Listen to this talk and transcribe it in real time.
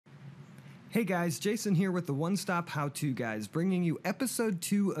Hey guys, Jason here with the One Stop How To Guys, bringing you episode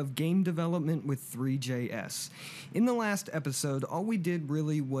 2 of Game Development with THREEjs. In the last episode, all we did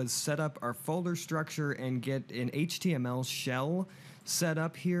really was set up our folder structure and get an HTML shell set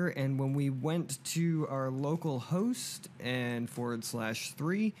up here, and when we went to our local host and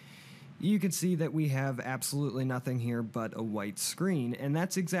 /3, you can see that we have absolutely nothing here but a white screen, and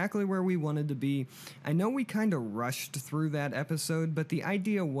that's exactly where we wanted to be. I know we kind of rushed through that episode, but the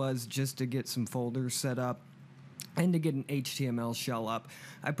idea was just to get some folders set up and to get an HTML shell up.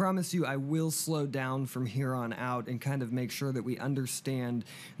 I promise you I will slow down from here on out and kind of make sure that we understand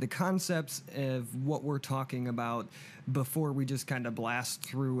the concepts of what we're talking about before we just kind of blast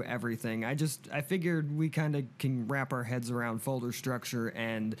through everything. I figured we kind of can wrap our heads around folder structure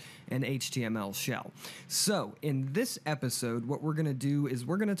and an HTML shell. So in this episode, what we're going to do is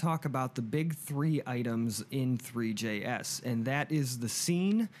we're going to talk about the big three items in THREEjs, and that is the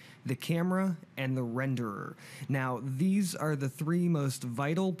scene, the camera, and the renderer. Now, these are the three most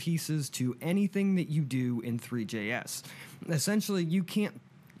vital pieces to anything that you do in THREEjs. Essentially, you can't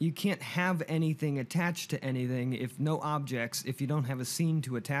have anything attached to anything if no objects, if you don't have a scene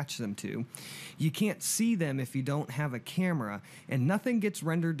to attach them to. You can't see them if you don't have a camera, and nothing gets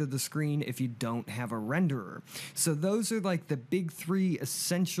rendered to the screen if you don't have a renderer. So those are like the big three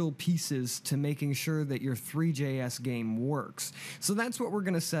essential pieces to making sure that your THREEjs game works. So that's what we're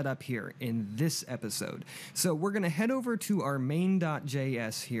going to set up here in this episode. So we're going to head over to our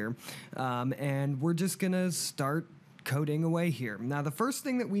main.js here, and we're just going to start coding away here. Now, the first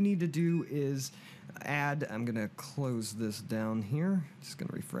thing that we need to do is add, I'm going to close this down here, just going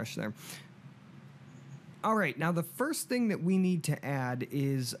to refresh there. All right, now the first thing that we need to add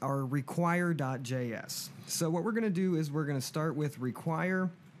is our require.js. So what we're going to do is we're going to start with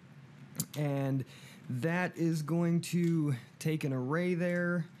require, and that is going to take an array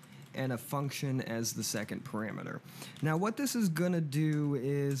there and a function as the second parameter. Now what this is going to do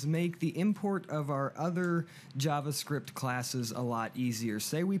is make the import of our other JavaScript classes a lot easier.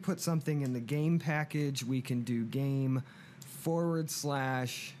 Say we put something in the game package, we can do game / subfolder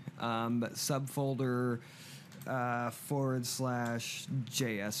 /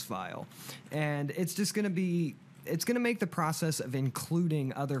 JS file. And it's just going to be it's going to make the process of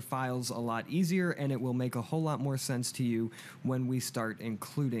including other files a lot easier, and it will make a whole lot more sense to you when we start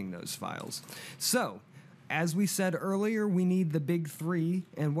including those files. So, as we said earlier, we need the big three,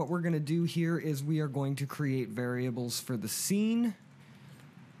 and what we're going to do here is we are going to create variables for the scene,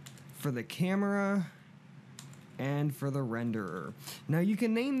 for the camera, and for the renderer. Now you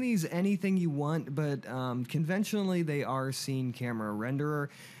can name these anything you want, but conventionally they are scene, camera, renderer.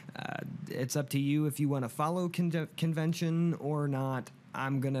 It's up to you if you want to follow convention or not.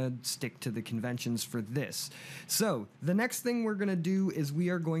 I'm going to stick to the conventions for this. So the next thing we're going to do is we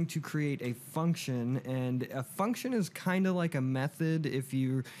are going to create a function, and a function is kind of like a method if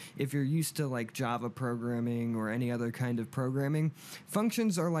you're used to like Java programming or any other kind of programming.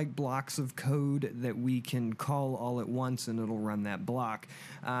 Functions are like blocks of code that we can call all at once and it'll run that block.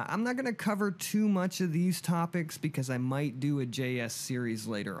 I'm not going to cover too much of these topics because I might do a JS series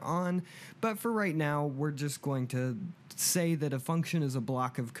later on, but for right now we're just going to say that a function is a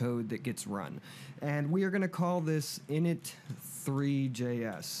block of code that gets run. And we are going to call this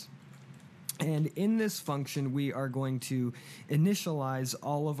init3js. And in this function, we are going to initialize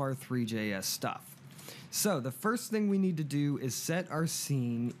all of our THREEjs stuff. So the first thing we need to do is set our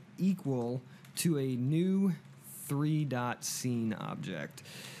scene equal to a new 3.scene object.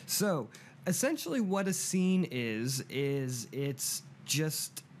 So essentially what a scene is it's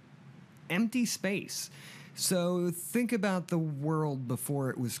just empty space. So think about the world before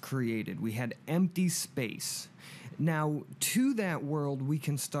it was created. We had empty space. Now, to that world, we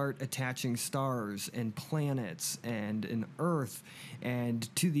can start attaching stars and planets and an Earth. And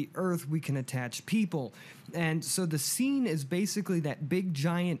to the Earth, we can attach people. And so the scene is basically that big,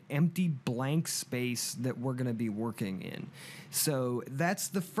 giant, empty, blank space that we're going to be working in. So that's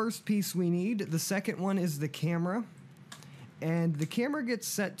the first piece we need. The second one is the camera. And the camera gets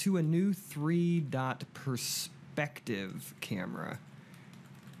set to a new 3.perspective camera.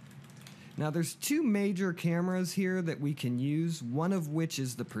 Now there's two major cameras here that we can use, one of which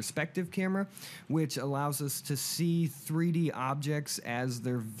is the perspective camera, which allows us to see 3D objects as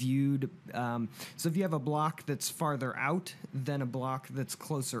they're viewed. So if you have a block that's farther out than a block that's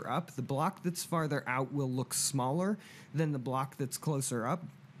closer up, the block that's farther out will look smaller than the block that's closer up.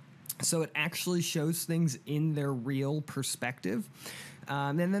 So it actually shows things in their real perspective.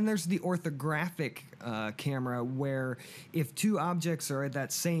 And then there's the orthographic camera, where if two objects are at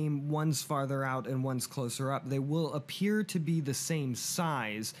that same, one's farther out and one's closer up, they will appear to be the same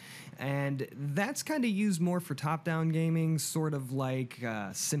size. And that's kind of used more for top-down gaming, sort of like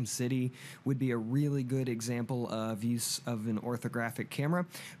SimCity would be a really good example of use of an orthographic camera.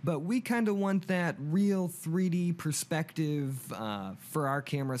 But we kind of want that real 3D perspective for our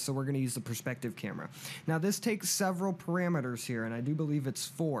camera, so we're going to use the perspective camera. Now, this takes several parameters here, and I do believe it's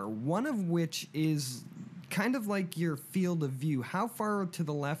 4, one of which is kind of like your field of view. How far to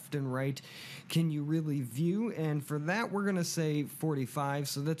the left and right can you really view? And for that, we're going to say 45.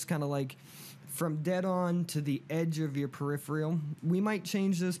 So that's kind of like from dead on to the edge of your peripheral. We might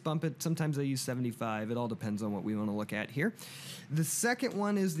change this, bump it. Sometimes I use 75. It all depends on what we want to look at here. The second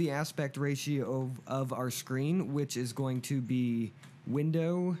one is the aspect ratio of our screen, which is going to be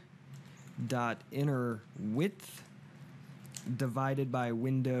window dot inner width divided by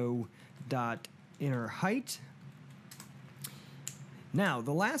window dot inner height. Now,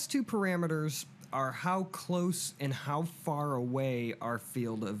 the last two parameters are how close and how far away our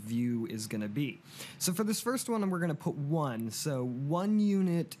field of view is going to be. So for this first one, we're going to put 1. So 1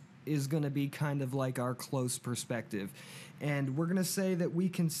 unit is going to be kind of like our close perspective. And we're going to say that we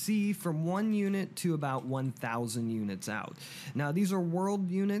can see from 1 unit to about 1,000 units out. Now, these are world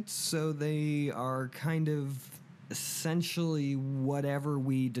units, so they are kind of essentially whatever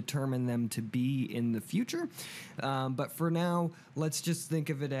we determine them to be in the future. But for now, let's just think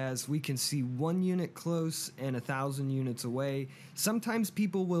of it as we can see 1 unit close and 1,000 units away. Sometimes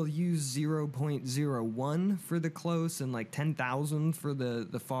people will use 0.01 for the close and like 10,000 for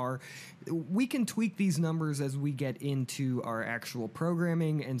the far. We can tweak these numbers as we get into our actual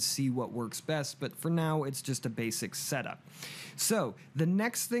programming and see what works best, but for now, it's just a basic setup. So the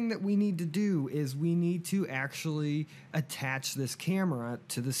next thing that we need to do is we need to actually attach this camera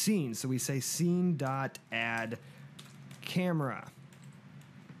to the scene. So we say scene.add camera.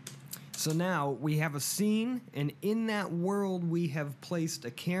 So now we have a scene, and in that world we have placed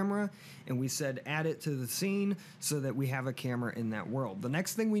a camera, and we said add it to the scene so that we have a camera in that world. The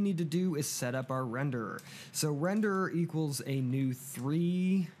next thing we need to do is set up our renderer. So renderer equals a new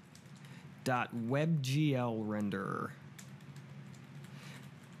 3.webgl renderer.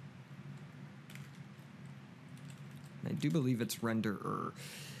 I do believe it's renderer.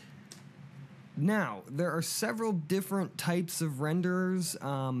 Now, there are several different types of renderers.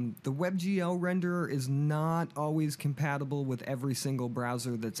 The WebGL renderer is not always compatible with every single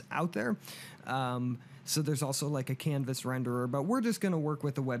browser that's out there. So there's also like a canvas renderer, but we're just going to work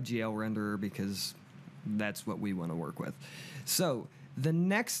with the WebGL renderer because that's what we want to work with. So the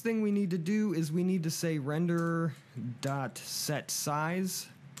next thing we need to do is we need to say renderer.setSize.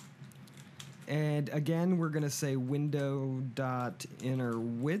 And again, we're going to say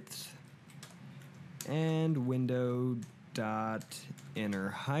window.innerWidth and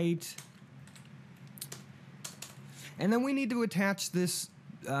window.innerHeight. And then we need to attach this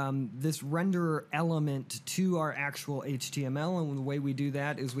this renderer element to our actual HTML, and the way we do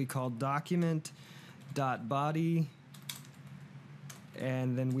that is we call document.body,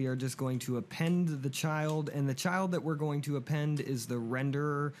 and then we are just going to append the child, and the child that we're going to append is the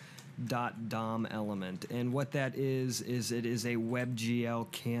renderer.dom element. And what that is it is a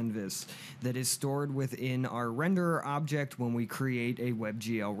WebGL canvas that is stored within our renderer object when we create a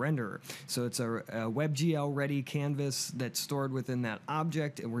WebGL renderer. So it's a WebGL ready canvas that's stored within that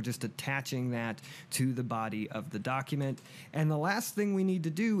object, and we're just attaching that to the body of the document. And the last thing we need to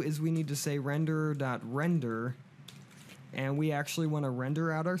do is we need to say renderer.render, and we actually want to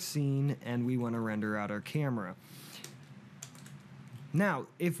render out our scene, and we want to render out our camera. Now,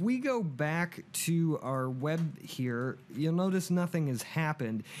 if we go back to our web here, you'll notice nothing has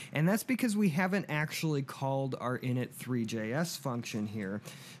happened, and that's because we haven't actually called our init3.js function here.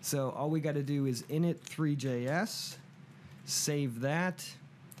 So all we got to do is init3.js, save that,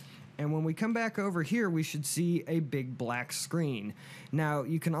 and when we come back over here, we should see a big black screen. Now,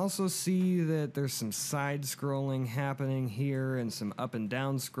 you can also see that there's some side scrolling happening here and some up and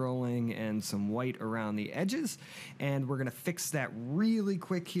down scrolling and some white around the edges. And we're going to fix that really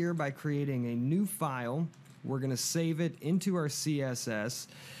quick here by creating a new file. We're going to save it into our CSS,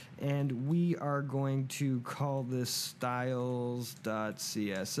 and we are going to call this styles.css.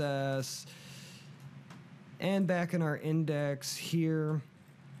 And back in our index here,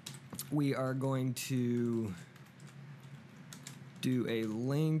 we are going to do a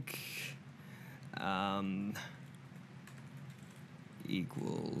link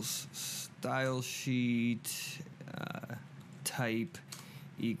equals style sheet type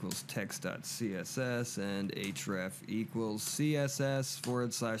equals text.css and href equals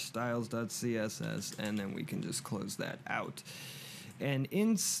css/styles.css, and then we can just close that out. And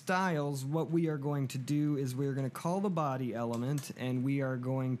in styles, what we are going to do is we're going to call the body element, and we are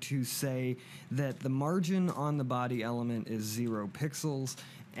going to say that the margin on the body element is 0 pixels,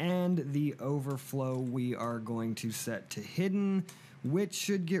 and the overflow we are going to set to hidden, which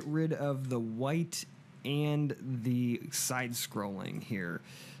should get rid of the white and the side scrolling here.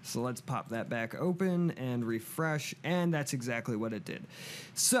 So let's pop that back open and refresh, and that's exactly what it did.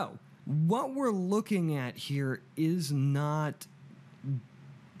 So what we're looking at here is not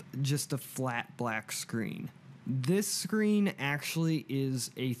just a flat black screen. This screen actually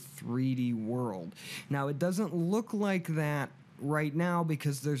is a 3D world. Now, it doesn't look like that right now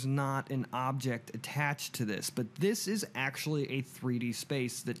because there's not an object attached to this, but this is actually a 3D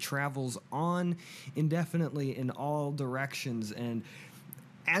space that travels on indefinitely in all directions. And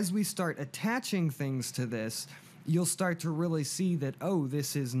as we start attaching things to this, you'll start to really see that, oh,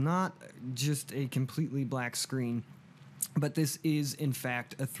 this is not just a completely black screen, but this is, in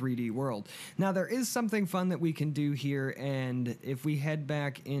fact, a 3D world. Now, there is something fun that we can do here, and if we head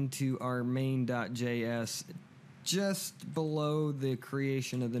back into our main.js, just below the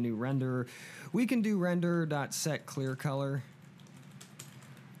creation of the new renderer, we can do render.setClearColor,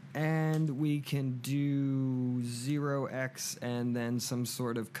 and we can do 0x and then some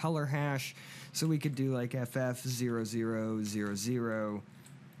sort of color hash. So we could do like ff0000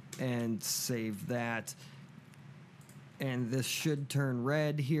 and save that. And this should turn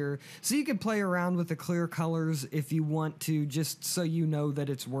red here. So you can play around with the clear colors if you want to, just so you know that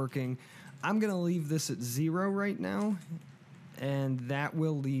it's working. I'm going to leave this at 0 right now, and that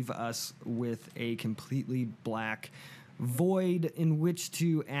will leave us with a completely black void in which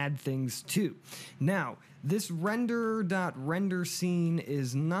to add things to. Now, this render.render scene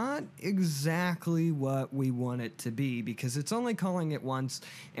is not exactly what we want it to be because it's only calling it once,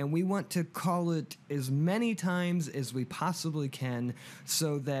 and we want to call it as many times as we possibly can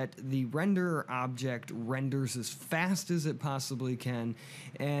so that the renderer object renders as fast as it possibly can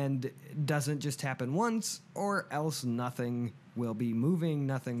and doesn't just happen once, or else nothing will be moving,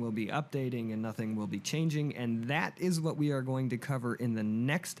 nothing will be updating, and nothing will be changing, and that is what we are going to cover in the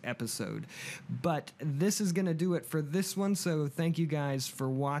next episode. But this is going to do it for this one, so thank you guys for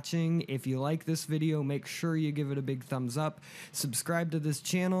watching. If you like this video, make sure you give it a big thumbs up, subscribe to this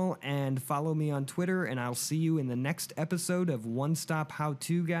channel, and follow me on Twitter, and I'll see you in the next episode of One Stop How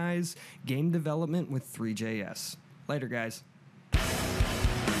To Guys, Game Development with THREEjs. Later, guys.